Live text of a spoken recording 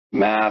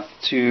Math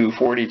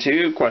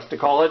 242, Cuesta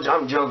College.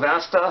 I'm Joe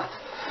Vasta,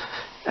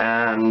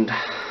 and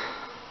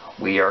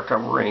we are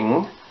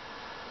covering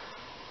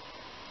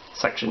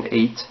section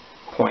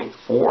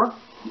 8.4,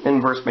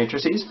 inverse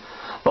matrices.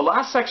 The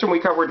last section we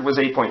covered was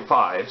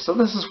 8.5, so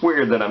this is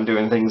weird that I'm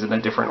doing things in a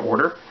different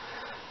order.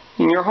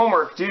 In your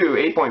homework, do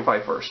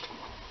 8.5 first.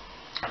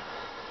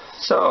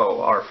 So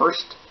our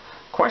first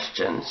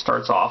question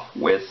starts off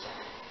with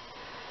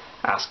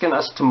asking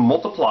us to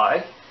multiply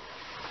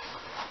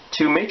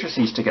two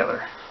matrices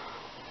together.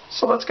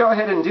 So let's go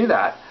ahead and do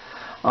that.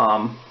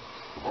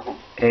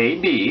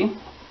 AB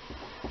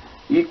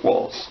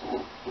equals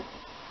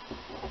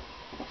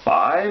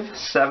 5,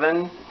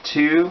 7,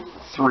 2,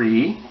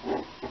 3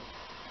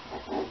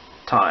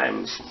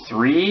 times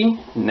 3,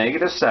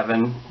 negative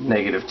 7,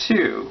 negative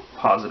 2,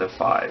 positive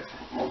 5.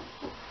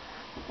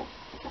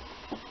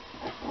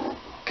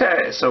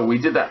 Okay, so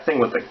we did that thing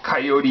with the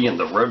coyote and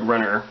the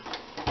roadrunner.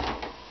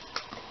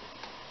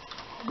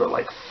 Go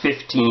like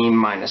 15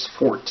 minus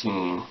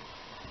 14,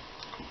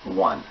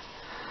 1.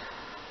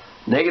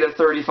 Negative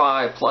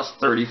 35 plus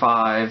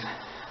 35,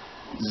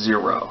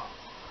 0.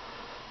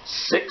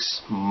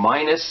 6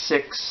 minus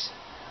 6,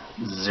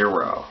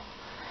 0.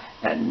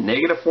 And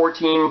negative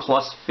 14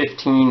 plus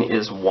 15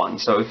 is 1.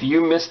 So if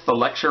you missed the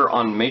lecture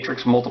on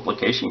matrix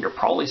multiplication, you're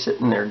probably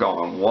sitting there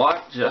going,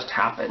 what just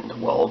happened?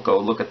 Well, go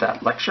look at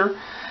that lecture.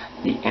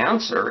 The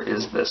answer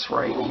is this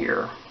right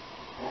here.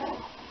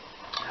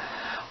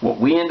 What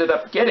we ended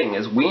up getting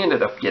is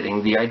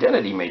the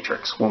identity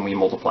matrix when we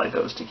multiplied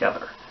those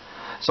together.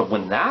 So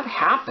when that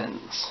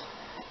happens,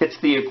 it's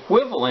the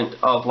equivalent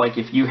of like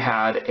if you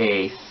had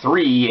a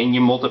 3 and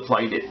you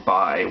multiplied it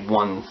by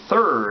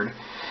 1/3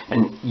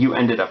 and you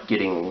ended up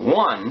getting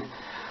 1.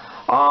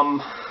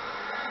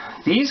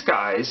 These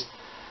guys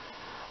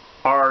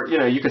are,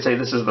 you could say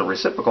this is the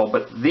reciprocal,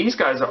 but these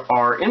guys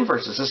are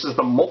inverses. This is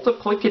the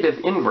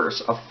multiplicative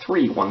inverse of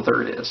 3,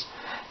 1/3 is.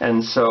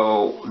 And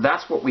so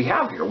that's what we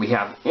have here. We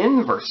have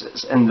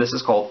inverses, and this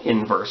is called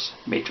inverse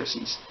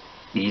matrices.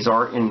 These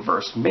are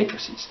inverse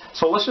matrices.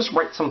 So let's just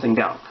write something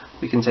down.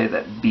 We can say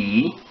that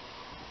B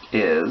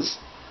is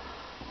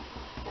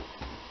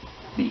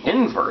the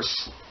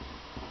inverse.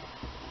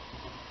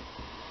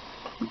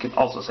 We could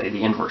also say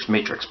the inverse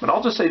matrix, but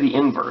I'll just say the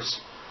inverse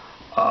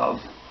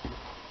of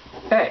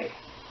A.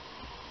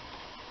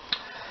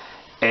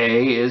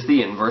 A is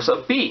the inverse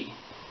of B.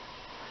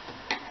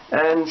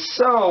 And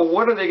so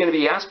what are they going to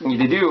be asking you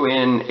to do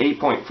in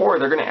 8.4?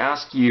 They're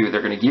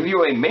going to give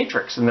you a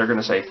matrix, and they're going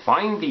to say,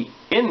 find the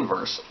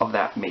inverse of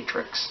that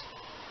matrix.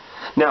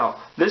 Now,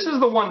 this is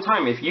the one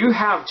time, if you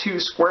have two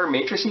square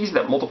matrices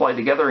that multiply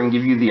together and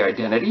give you the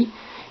identity,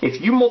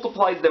 if you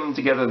multiplied them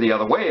together the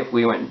other way, if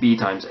we went B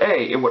times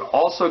A, it would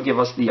also give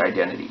us the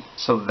identity.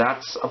 So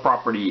that's a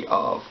property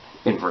of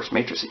inverse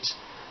matrices.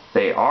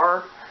 They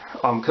are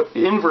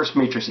inverse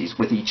matrices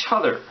with each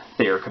other.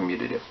 They are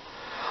commutative.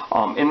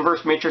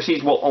 Inverse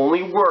matrices will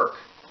only work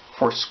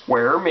for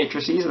square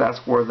matrices. That's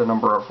where the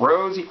number of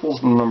rows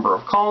equals the number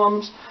of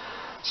columns.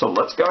 So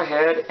let's go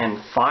ahead and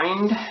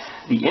find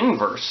the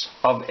inverse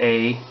of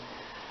a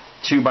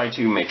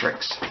 2x2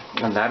 matrix.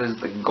 And that is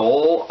the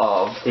goal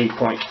of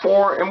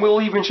 8.4, and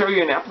we'll even show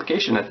you an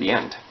application at the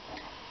end.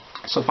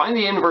 So find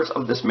the inverse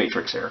of this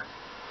matrix here.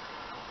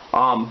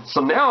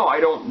 So now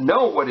I don't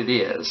know what it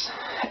is.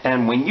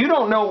 And when you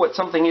don't know what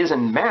something is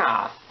in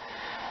math,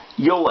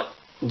 you'll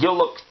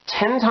look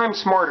 10 times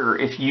smarter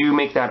if you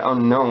make that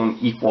unknown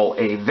equal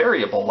a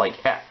variable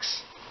like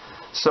x.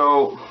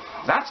 So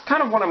that's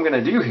kind of what I'm going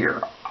to do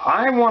here.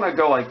 I want to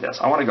go like this.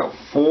 I want to go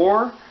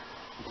 4,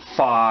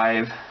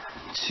 5,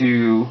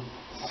 2,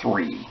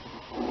 3.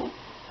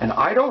 And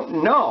I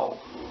don't know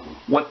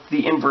what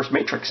the inverse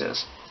matrix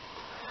is.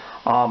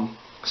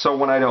 So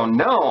when I don't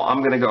know, I'm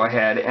going to go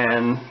ahead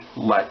and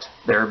let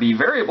there be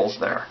variables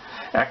there.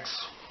 X,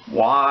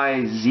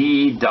 Y,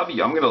 Z,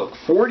 W. I'm going to look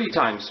 40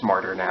 times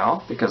smarter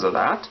now because of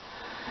that.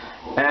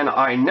 And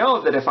I know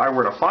that if I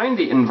were to find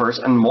the inverse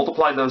and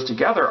multiply those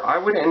together, I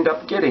would end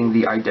up getting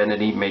the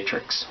identity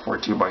matrix for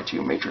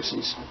 2x2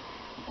 matrices.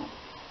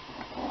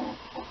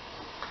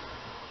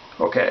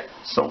 Okay,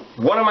 so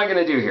what am I going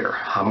to do here?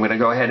 I'm going to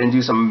go ahead and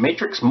do some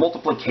matrix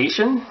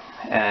multiplication,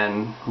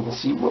 and we'll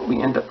see what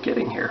we end up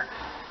getting here.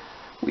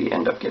 We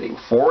end up getting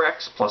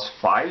 4x plus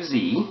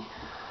 5z.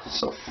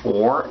 So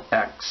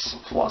 4x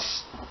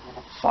plus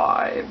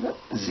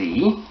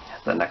 5z.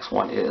 The next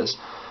one is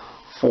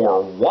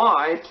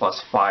 4y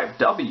plus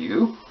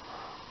 5w.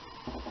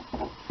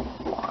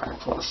 Y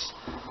plus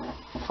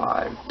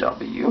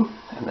 5w.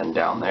 And then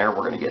down there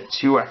we're going to get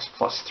 2x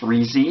plus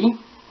 3z.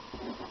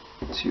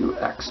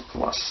 2x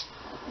plus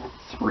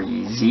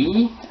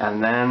 3z.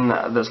 And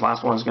then this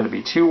last one is going to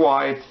be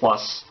 2y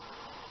plus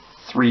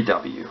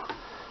 3w.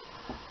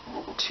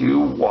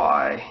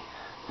 2y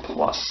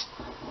plus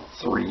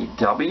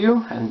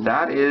 3w, and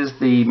that is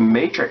the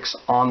matrix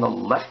on the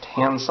left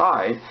hand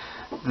side.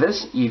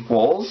 This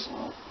equals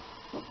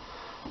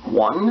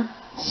 1,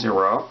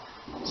 0,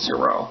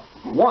 0,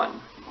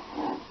 1.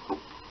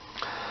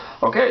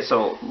 Okay,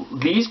 so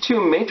these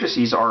two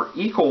matrices are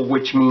equal,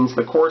 which means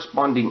the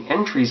corresponding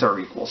entries are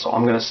equal. So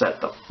I'm going to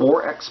set the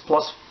 4x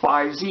plus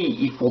 5z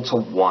equal to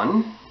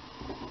 1.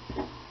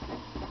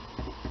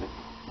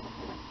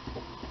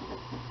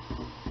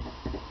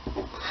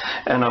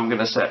 And I'm going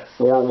to set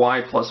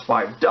 4y plus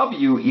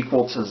 5w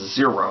equal to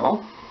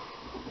 0.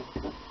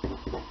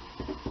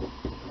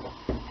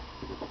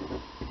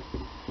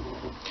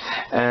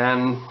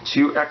 And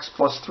 2x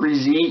plus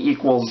 3z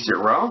equals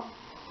 0.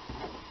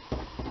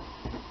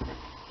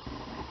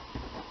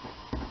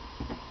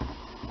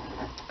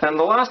 And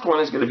the last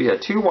one is going to be a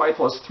 2y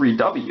plus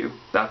 3w.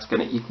 That's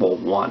going to equal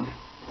 1.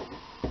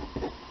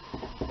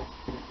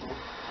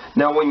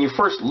 Now when you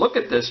first look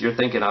at this, you're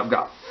thinking, I've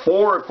got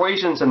 4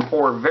 equations and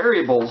 4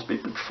 variables,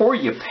 but before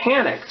you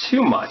panic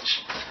too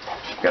much,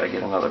 I've got to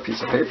get another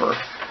piece of paper.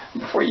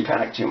 Before you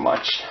panic too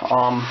much,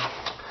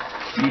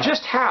 you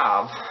just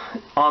have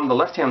on the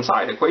left-hand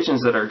side equations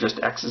that are just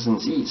x's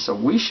and z's. So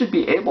we should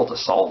be able to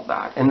solve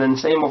that. And then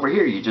same over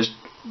here,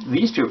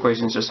 these two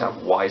equations just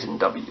have y's and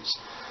w's.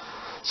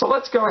 So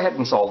let's go ahead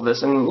and solve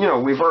this. And you know,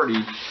 we've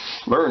already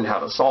learned how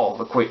to solve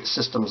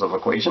systems of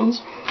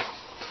equations.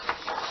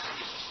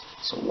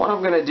 So what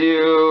I'm going to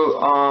do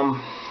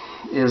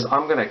is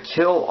I'm going to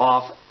kill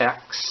off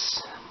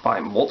x by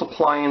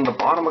multiplying the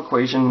bottom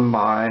equation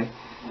by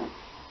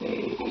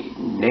a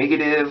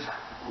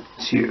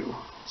 -2.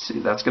 See,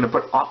 that's going to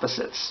put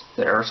opposites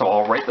there. So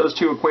I'll write those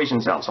two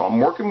equations down. So I'm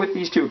working with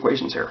these two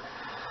equations here.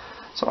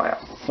 So I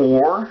have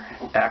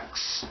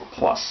 4x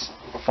plus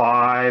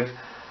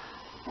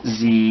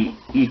 5z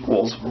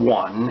equals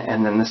 1,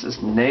 and then this is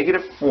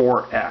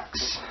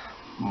 -4x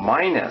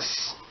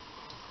minus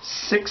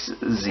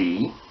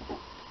 6z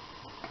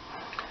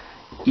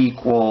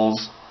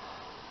equals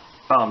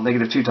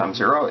 -2 times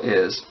 0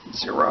 is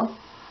 0.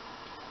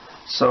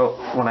 So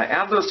when I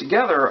add those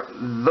together,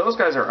 those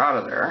guys are out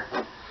of there.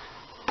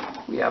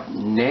 We have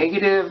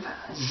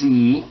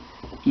 -z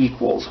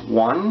equals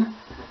 1,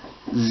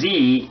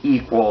 z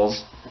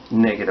equals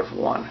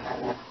 -1.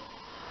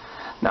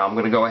 Now I'm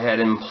going to go ahead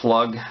and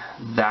plug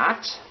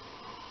that.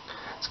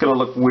 It's going to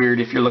look weird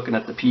if you're looking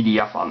at the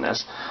PDF on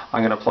this.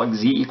 I'm going to plug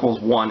z equals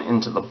 1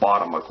 into the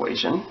bottom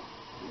equation.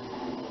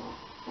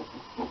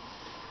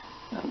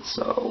 And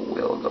so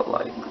we'll go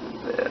like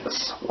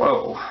this.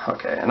 Whoa,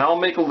 okay. And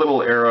I'll make a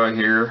little arrow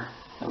here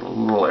and a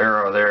little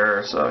arrow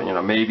there, so you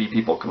know, maybe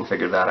people can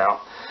figure that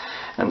out.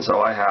 And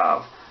so I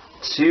have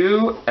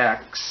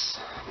 2x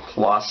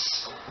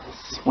plus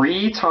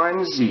 3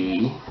 times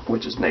z,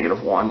 which is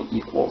 -1,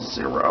 equals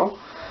 0.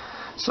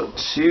 So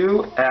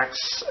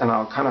 2x, and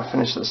I'll kind of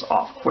finish this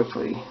off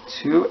quickly,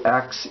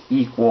 2x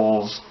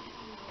equals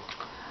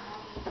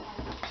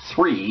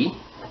 3,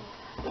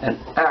 and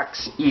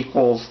x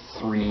equals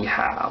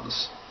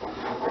 3/2.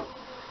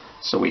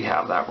 So we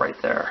have that right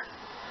there.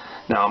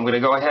 Now I'm going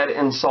to go ahead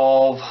and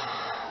solve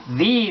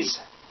these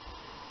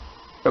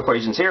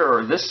equations here,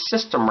 or this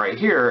system right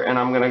here, and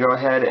I'm going to go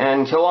ahead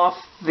and kill off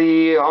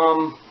the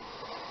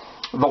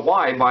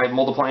y by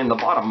multiplying the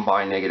bottom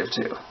by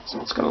 -2. So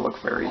it's going to look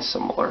very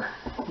similar.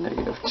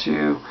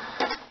 -2.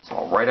 So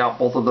I'll write out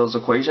both of those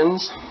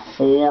equations.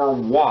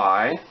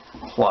 4y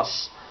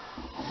plus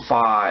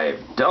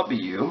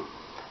 5w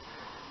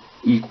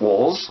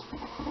equals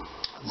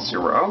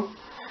 0.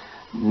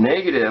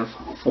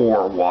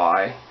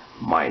 -4y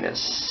minus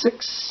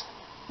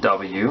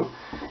 6w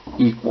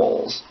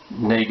equals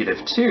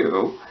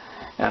 -2.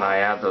 And I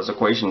add those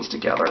equations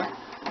together.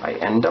 I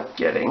end up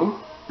getting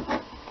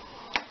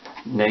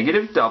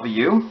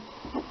 -w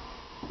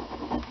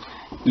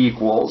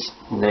equals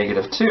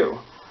 -2.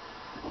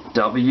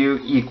 W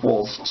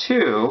equals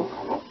 2,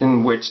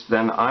 in which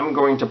then I'm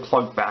going to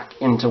plug back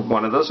into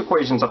one of those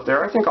equations up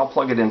there. I think I'll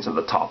plug it into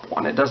the top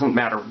one. It doesn't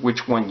matter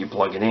which one you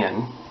plug it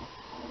in.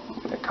 I'm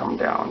going to come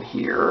down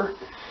here.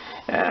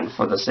 And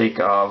for the sake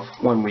of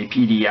when we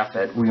PDF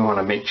it, we want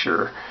to make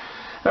sure.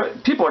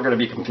 People are going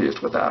to be confused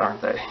with that,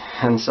 aren't they?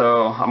 And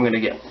so I'm going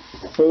to get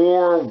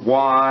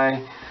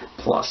 4y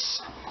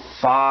plus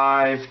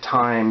 5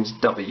 times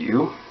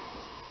w.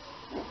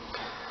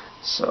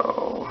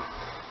 So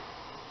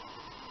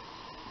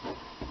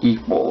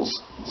equals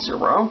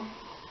 0.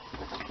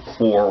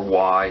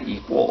 4y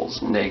equals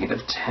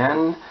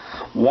 -10.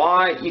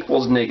 Y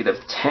equals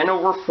 -10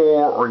 over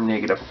 4 or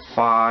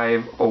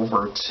 -5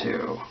 over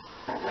 2.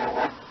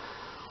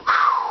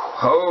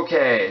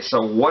 Okay,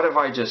 so what have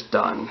I just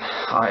done?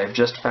 I've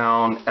just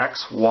found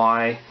x,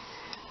 y,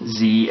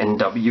 z, and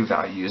w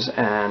values,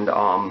 and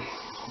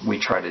we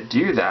try to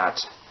do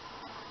that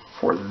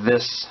for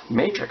this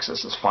matrix.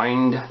 This is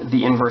find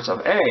the inverse of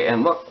A,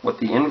 and look what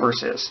the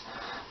inverse is.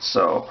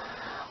 So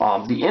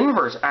the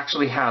inverse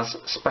actually has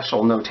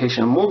special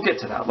notation. We'll get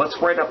to that. Let's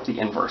write up the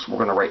inverse.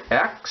 We're going to write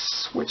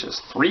x, which is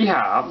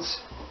 3/2,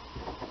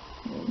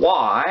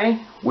 y,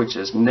 which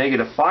is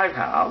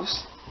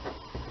 -5/2,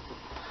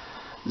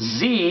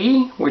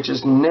 z, which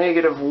is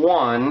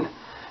 -1,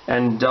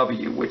 and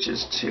w, which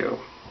is 2.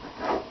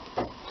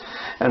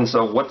 And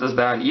so what does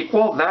that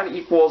equal? That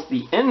equals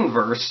the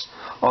inverse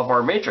of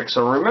our matrix.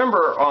 So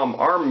remember,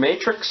 our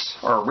matrix,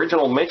 our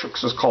original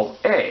matrix is called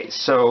A.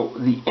 So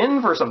the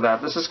inverse of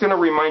that, this is going to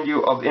remind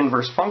you of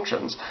inverse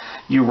functions.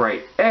 You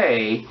write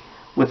A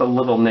with a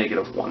little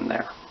 -1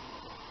 there.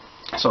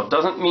 So it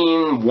doesn't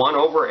mean 1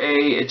 over A,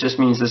 it just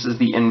means this is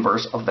the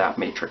inverse of that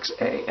matrix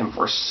A. And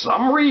for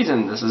some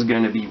reason, this is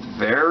going to be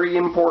very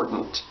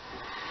important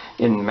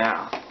in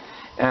math.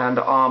 And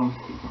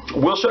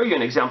we'll show you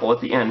an example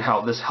at the end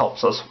how this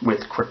helps us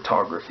with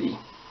cryptography.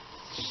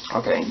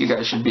 Okay, you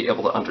guys should be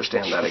able to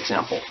understand that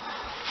example.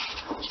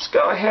 Let's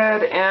go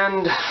ahead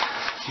and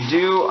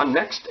do a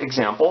next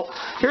example.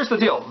 Here's the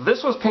deal.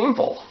 This was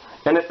painful.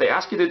 And if they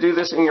ask you to do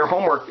this in your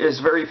homework, it's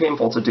very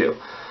painful to do.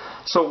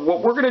 So what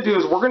we're going to do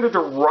is we're going to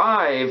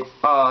derive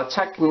a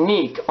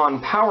technique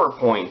on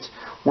PowerPoint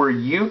where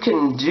you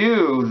can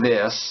do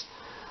this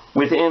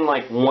within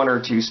like 1 or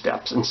 2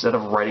 steps instead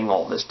of writing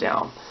all this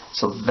down.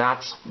 So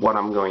that's what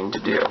I'm going to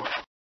do.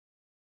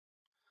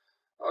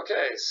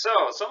 Okay, so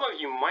some of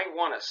you might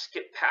want to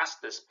skip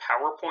past this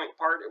PowerPoint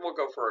part. It will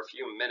go for a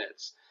few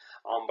minutes.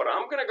 But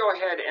I'm going to go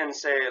ahead and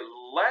say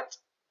let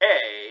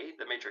A,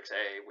 the matrix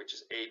A, which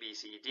is A, B,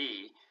 C,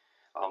 D,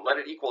 let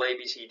it equal A,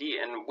 B, C, D,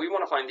 and we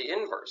want to find the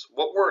inverse.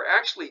 What we're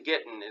actually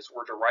getting is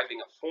we're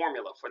deriving a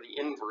formula for the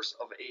inverse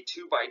of a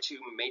 2x2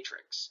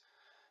 matrix.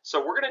 So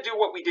we're going to do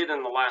what we did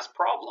in the last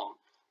problem.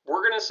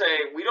 We're going to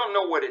say we don't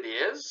know what it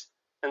is,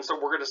 and so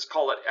we're going to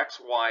call it X,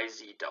 Y,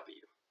 Z,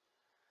 W.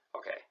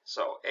 Okay,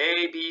 so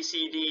A, B,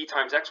 C, D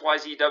times X, Y,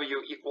 Z,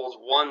 W equals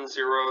 1,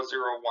 0,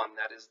 0, 1.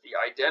 That is the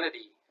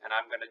identity. And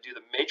I'm going to do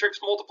the matrix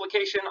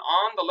multiplication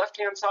on the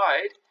left-hand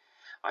side.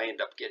 I end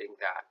up getting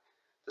that.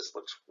 This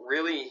looks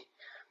really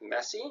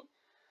messy,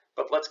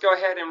 but let's go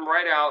ahead and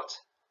write out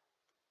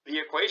the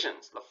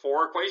equations. The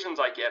 4 equations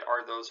I get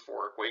are those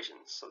 4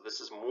 equations. So this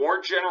is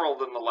more general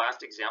than the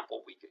last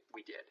example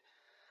we did.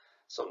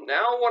 So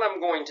now what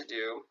I'm going to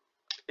do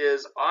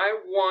is I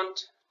want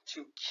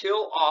to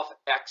kill off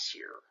x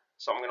here.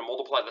 So I'm going to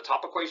multiply the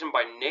top equation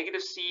by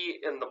 -c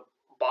and the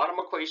bottom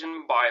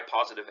equation by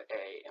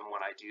 +a. And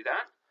when I do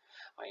that,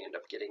 I end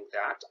up getting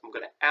that. I'm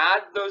going to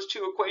add those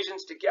 2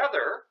 equations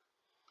together.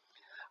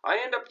 I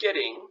end up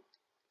getting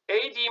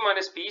AD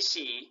minus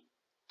BC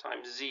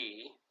times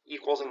Z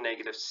equals a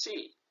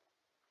 -c.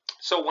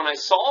 So when I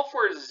solve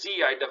for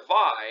Z, I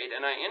divide,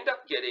 and I end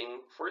up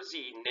getting, for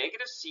Z,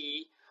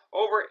 -c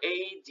over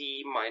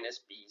AD minus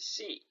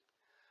BC.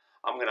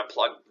 I'm going to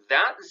plug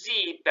that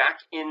Z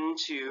back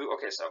into,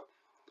 okay, so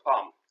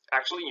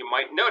actually you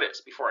might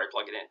notice before I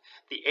plug it in,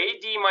 the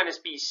AD minus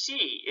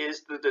BC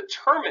is the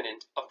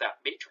determinant of that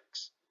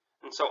matrix.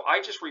 And so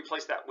I just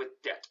replace that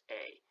with det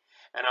A.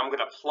 And I'm going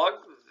to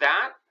plug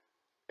that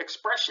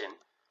expression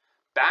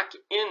back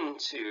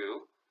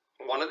into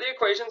one of the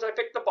equations. I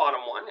picked the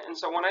bottom one, and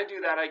so when I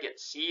do that, I get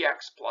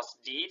Cx plus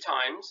D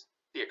times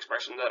the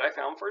expression that I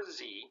found for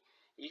Z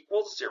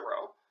equals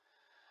 0.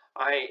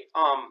 I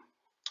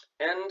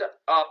end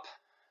up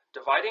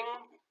dividing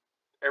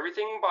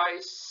everything by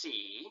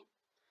C,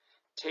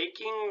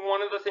 taking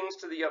one of the things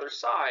to the other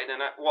side,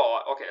 and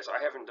so I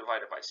haven't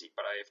divided by C,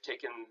 but I have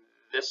taken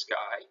this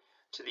guy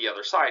to the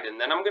other side, and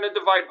then I'm going to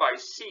divide by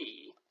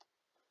C.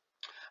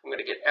 I'm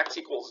going to get x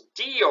equals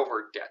D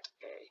over det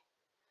A.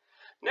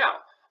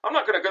 Now, I'm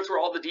not going to go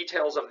through all the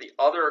details of the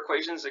other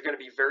equations. They're going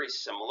to be very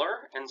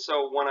similar, and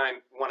so when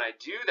I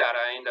do that,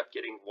 I end up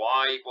getting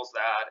y equals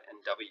that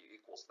and w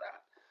equals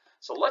that.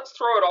 So let's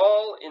throw it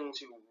all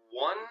into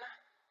one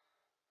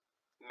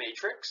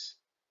matrix.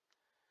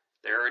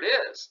 There it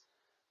is.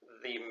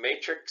 The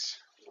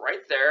matrix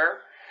right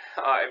there.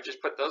 I've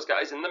just put those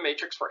guys in the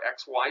matrix for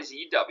x, y,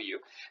 z, w.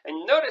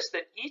 And notice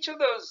that each of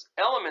those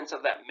elements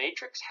of that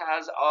matrix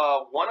has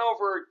a 1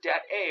 over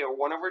det A, or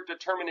 1 over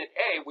determinant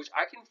A, which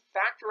I can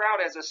factor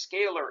out as a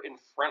scalar in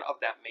front of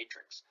that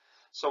matrix.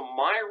 So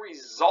my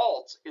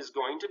result is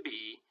going to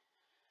be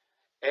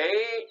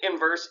A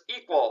inverse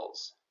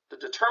equals the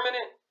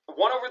determinant,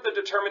 1 over the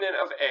determinant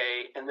of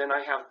A, and then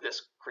I have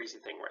this crazy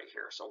thing right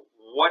here. So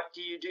what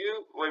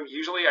do? Well,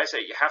 usually I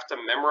say you have to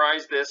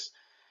memorize this.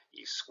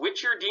 You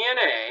switch your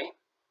DNA,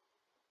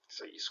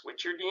 so you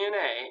switch your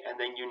DNA, and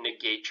then you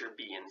negate your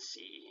B and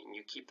C, and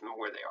you keep them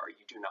where they are.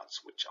 You do not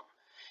switch them.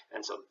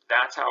 And so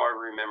that's how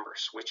I remember.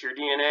 Switch your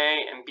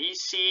DNA, and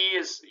BC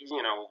is,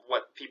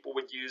 what people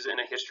would use in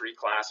a history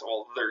class.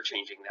 Well, they're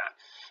changing that.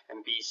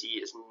 And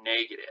BC is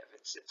negative.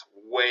 It's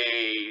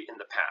way in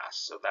the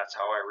past. So that's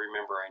how I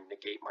remember. I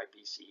negate my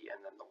BC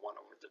and then the 1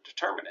 over the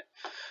determinant.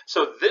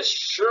 So this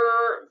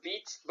sure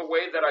beats the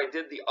way that I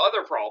did the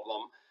other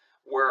problem,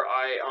 where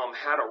I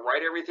had to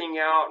write everything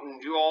out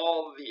and do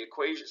all the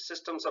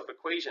systems of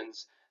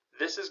equations.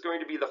 This is going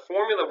to be the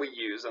formula we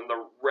use, and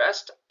the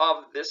rest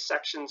of this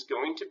section is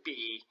going to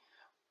be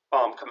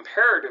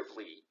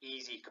comparatively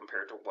easy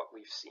compared to what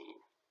we've seen.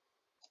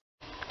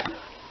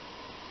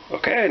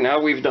 Okay, now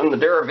we've done the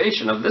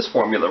derivation of this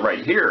formula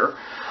right here.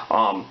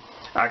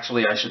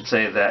 Actually, I should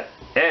say that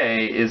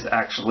A is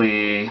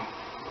actually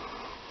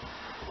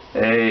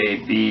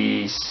A,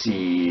 B,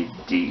 C,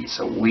 D.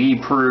 So we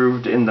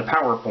proved in the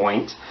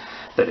PowerPoint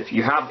that if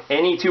you have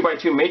any 2 by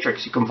 2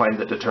 matrix, you can find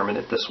the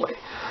determinant this way.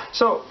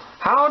 So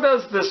how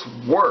does this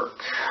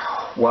work?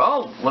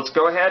 Well, let's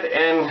go ahead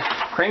and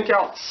crank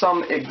out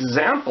some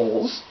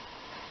examples.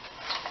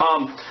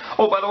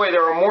 Oh, by the way,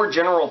 there are more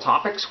general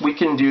topics. We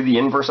can do the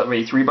inverse of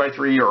a 3 by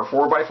 3 or a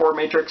 4 by 4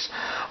 matrix.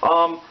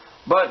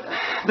 But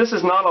this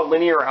is not a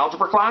linear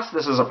algebra class.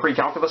 This is a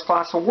pre-calculus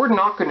class, so we're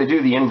not going to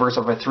do the inverse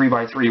of a 3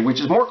 by 3,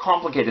 which is more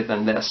complicated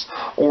than this,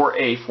 or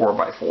a 4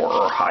 by 4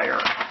 or higher.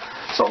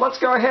 So let's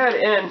go ahead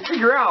and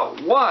figure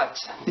out what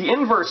the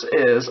inverse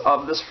is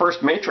of this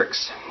first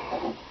matrix.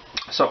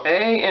 So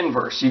A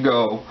inverse, you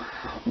go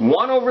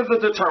 1 over the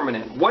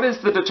determinant. What is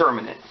the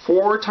determinant?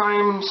 2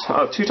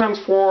 times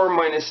 4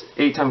 minus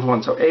 8 times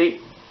 1, so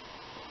 8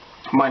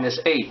 minus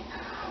 8.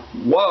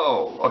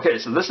 Whoa, okay,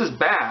 so this is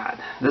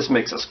bad. This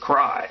makes us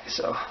cry.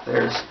 So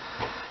there's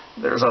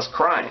us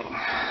crying.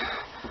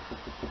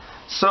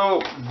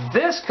 So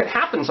this could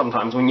happen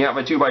sometimes when you have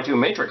a 2 by 2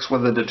 matrix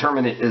where the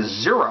determinant is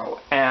 0.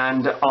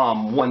 And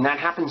when that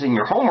happens in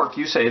your homework,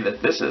 you say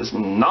that this is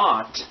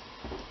not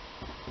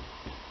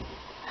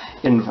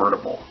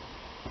invertible.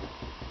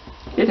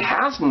 It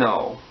has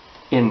no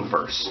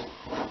inverse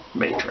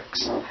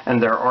matrix.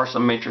 And there are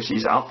some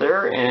matrices out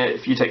there, and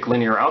if you take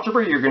linear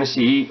algebra, you're going to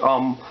see,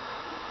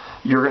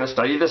 you're going to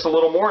study this a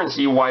little more and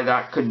see why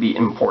that could be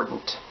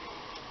important.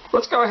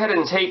 Let's go ahead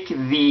and take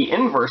the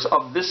inverse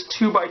of this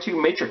 2 by 2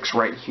 matrix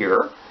right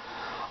here.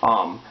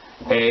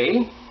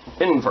 A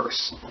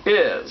inverse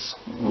is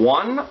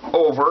 1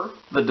 over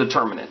the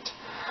determinant.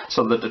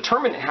 So the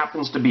determinant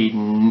happens to be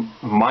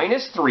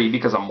minus 3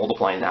 because I'm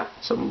multiplying that.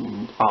 So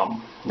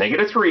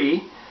negative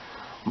 3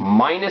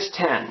 minus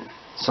 10.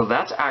 So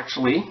that's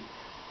actually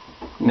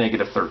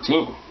negative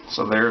 13.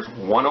 So there's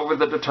 1 over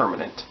the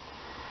determinant.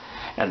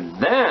 And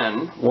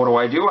then, what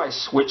do? I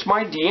switch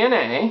my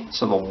DNA,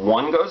 so the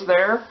 1 goes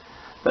there,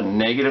 the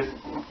negative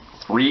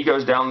 3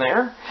 goes down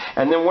there,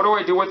 and then what do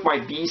I do with my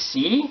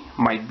BC?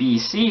 My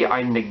BC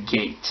I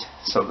negate.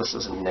 So this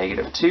is a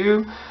negative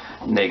 2,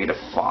 negative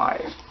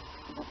 5.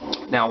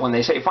 Now, when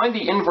they say find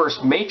the inverse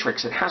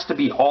matrix, it has to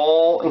be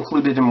all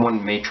included in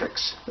one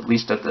matrix, at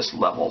least at this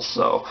level.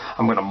 So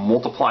I'm going to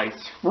multiply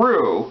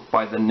through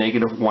by the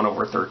negative 1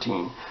 over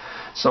 13.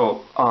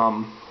 So,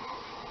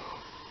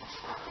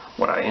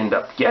 what I end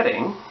up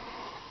getting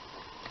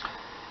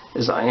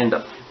is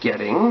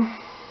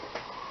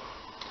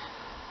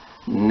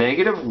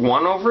negative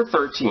 1 over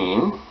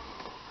 13,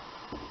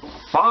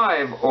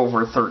 5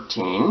 over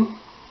 13,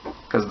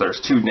 because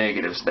there's 2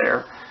 negatives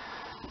there,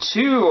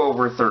 2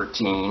 over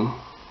 13,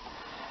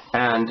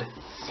 and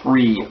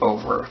 3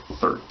 over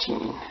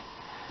 13.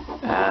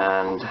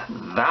 And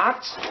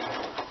that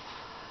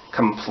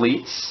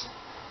completes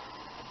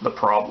the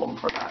problem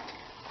for that.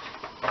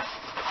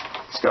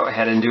 Let's go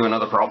ahead and do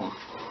another problem.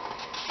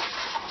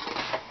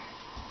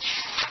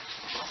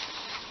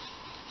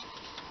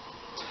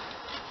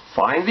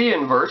 Find the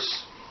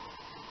inverse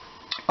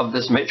of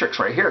this matrix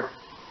right here.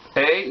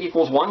 A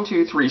equals 1,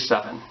 2, 3,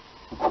 7.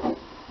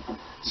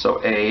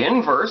 So A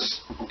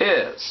inverse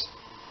is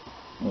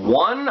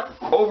 1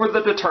 over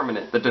the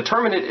determinant. The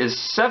determinant is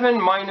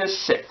 7 minus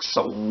 6,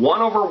 so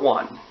 1 over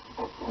 1.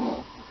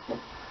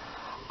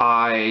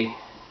 I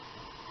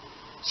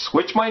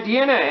switch my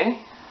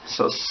DNA.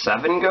 So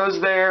 7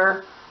 goes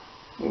there,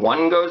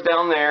 1 goes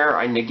down there,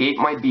 I negate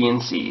my B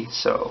and C.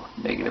 So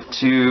negative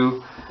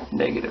 2,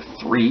 negative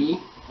 3.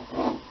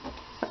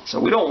 So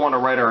we don't want to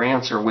write our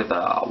answer with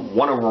a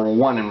 1 over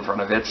 1 in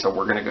front of it, so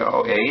we're going to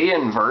go A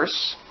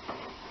inverse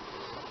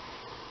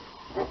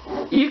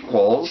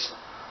equals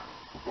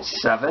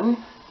 7,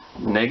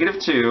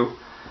 negative 2,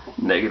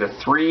 negative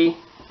 3,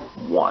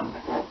 1.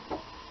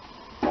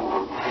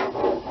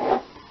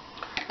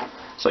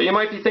 So you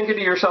might be thinking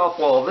to yourself,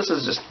 well, this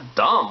is just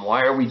dumb.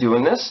 Why are we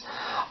doing this?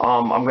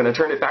 I'm going to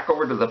turn it back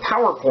over to the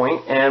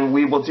PowerPoint, and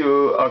we will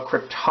do a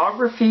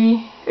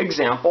cryptography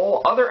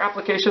example. Other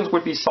applications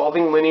would be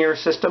solving linear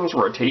systems,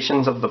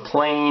 rotations of the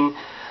plane,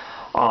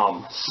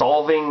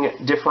 solving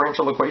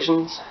differential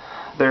equations.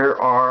 There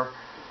are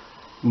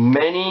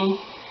many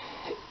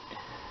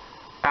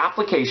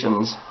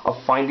applications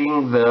of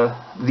finding the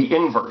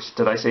inverse,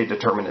 did I say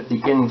determinant,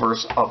 the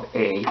inverse of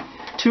a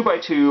 2 by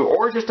 2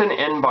 or just an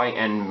n by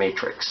n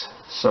matrix.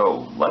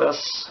 So let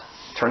us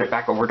turn it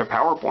back over to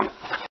PowerPoint.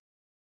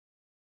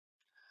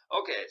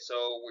 Okay,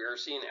 so we're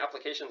seeing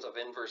applications of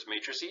inverse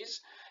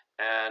matrices,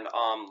 and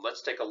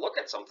let's take a look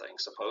at something.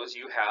 Suppose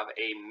you have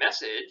a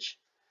message.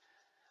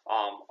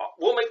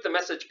 We'll make the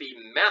message be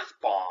math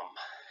bomb.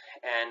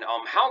 And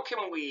how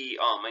can we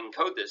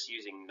encode this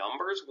using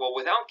numbers? Well,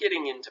 without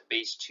getting into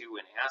base 2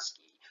 and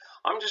ASCII,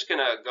 I'm just going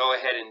to go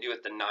ahead and do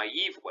it the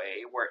naive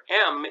way, where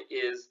M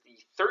is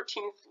the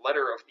 13th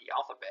letter of the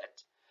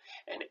alphabet,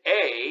 and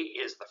A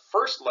is the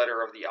first letter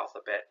of the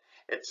alphabet,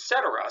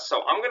 etc. So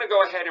I'm going to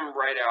go ahead and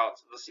write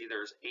out, let's see,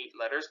 there's 8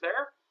 letters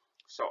there,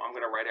 so I'm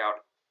going to write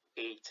out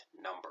 8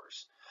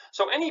 numbers.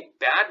 So any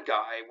bad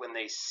guy, when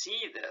they see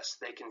this,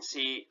 they can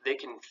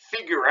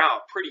figure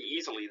out pretty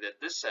easily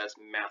that this says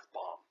math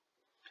bomb.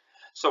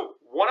 So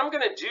what I'm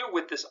going to do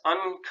with this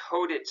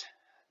uncoded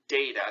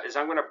data is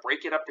I'm going to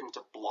break it up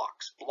into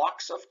blocks.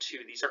 Blocks of 2.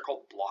 These are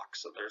called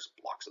blocks. So there's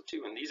blocks of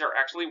 2, and these are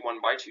actually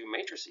 1 by 2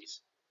 matrices.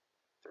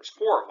 There's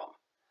 4 of them.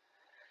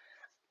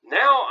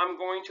 Now I'm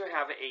going to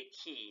have a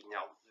key.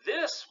 Now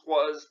this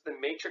was the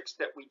matrix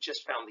that we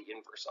just found the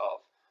inverse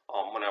of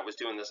when I was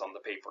doing this on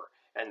the paper,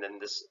 and then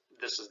this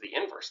is the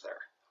inverse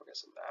there. Okay,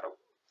 so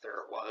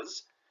there it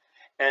was,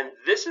 and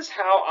this is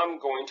how I'm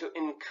going to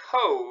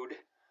encode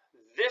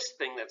this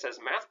thing that says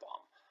math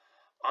bomb.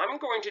 I'm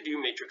going to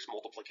do matrix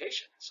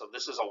multiplication. So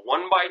this is a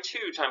 1 by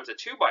 2 times a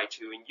 2 by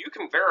 2, and you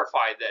can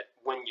verify that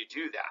when you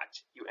do that,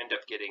 you end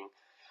up getting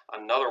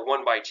another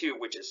 1 by 2,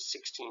 which is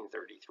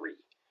 1633.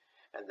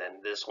 And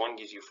then this one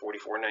gives you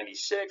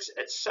 4496,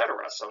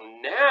 etc. So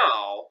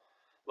now,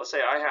 let's say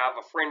I have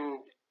a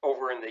friend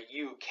over in the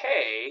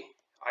UK,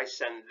 I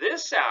send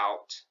this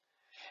out,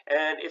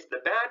 and if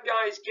the bad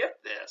guys get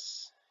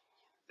this,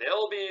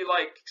 they'll be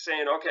like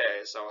saying,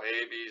 okay, so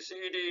A, B, C,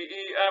 D,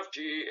 E, F,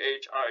 G,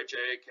 H, I, J,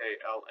 K,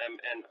 L, M,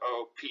 N,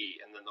 O, P,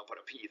 and then they'll put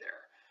a P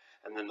there.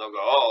 And then they'll go,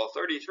 oh,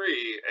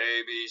 33, A,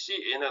 B,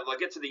 C, and they'll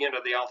get to the end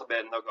of the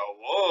alphabet, and they'll go,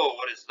 whoa,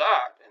 what is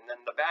that? And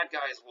then the bad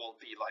guys will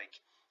be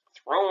like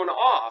thrown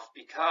off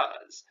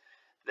because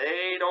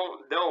they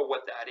don't know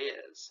what that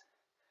is.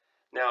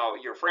 Now,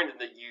 your friend in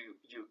the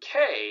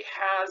UK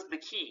has the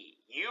key.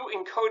 You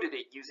encoded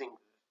it using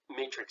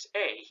matrix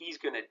A. He's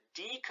going to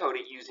decode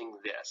it using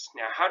this.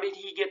 Now, how did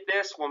he get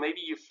this? Well,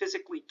 maybe you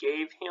physically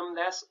gave him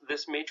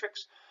this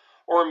matrix,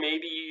 or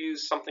maybe you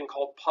use something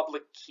called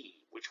public key,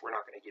 which we're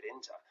not going to get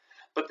into.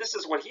 But this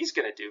is what he's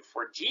going to do.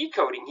 For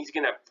decoding, he's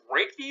going to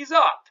break these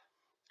up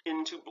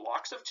into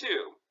blocks of 2.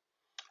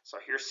 So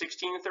here's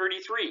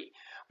 1633,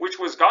 which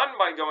was gotten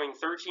by going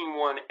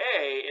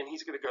 13-1A, and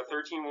he's going to go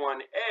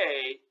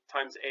 13-1A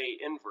times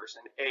A inverse,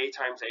 and A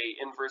times A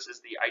inverse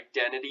is the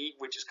identity,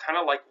 which is kind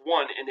of like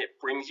 1, and it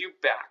brings you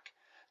back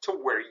to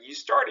where you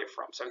started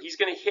from. So he's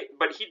going to hit,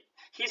 but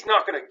he's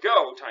not going to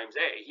go times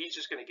A. He's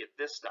just going to get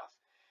this stuff,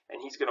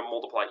 and he's going to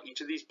multiply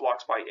each of these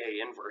blocks by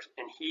A inverse,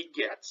 and he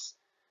gets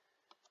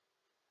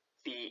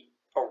the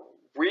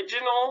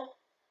original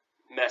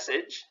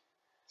message.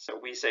 So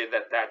we say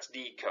that that's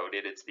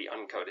decoded, it's the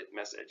uncoded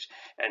message.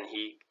 And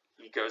he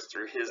goes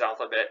through his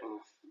alphabet and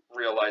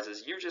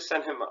realizes you just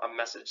sent him a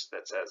message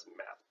that says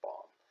math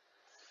bomb.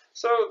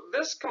 So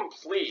this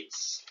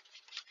completes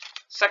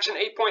section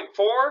 8.4.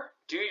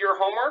 Do your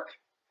homework.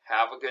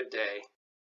 Have a good day.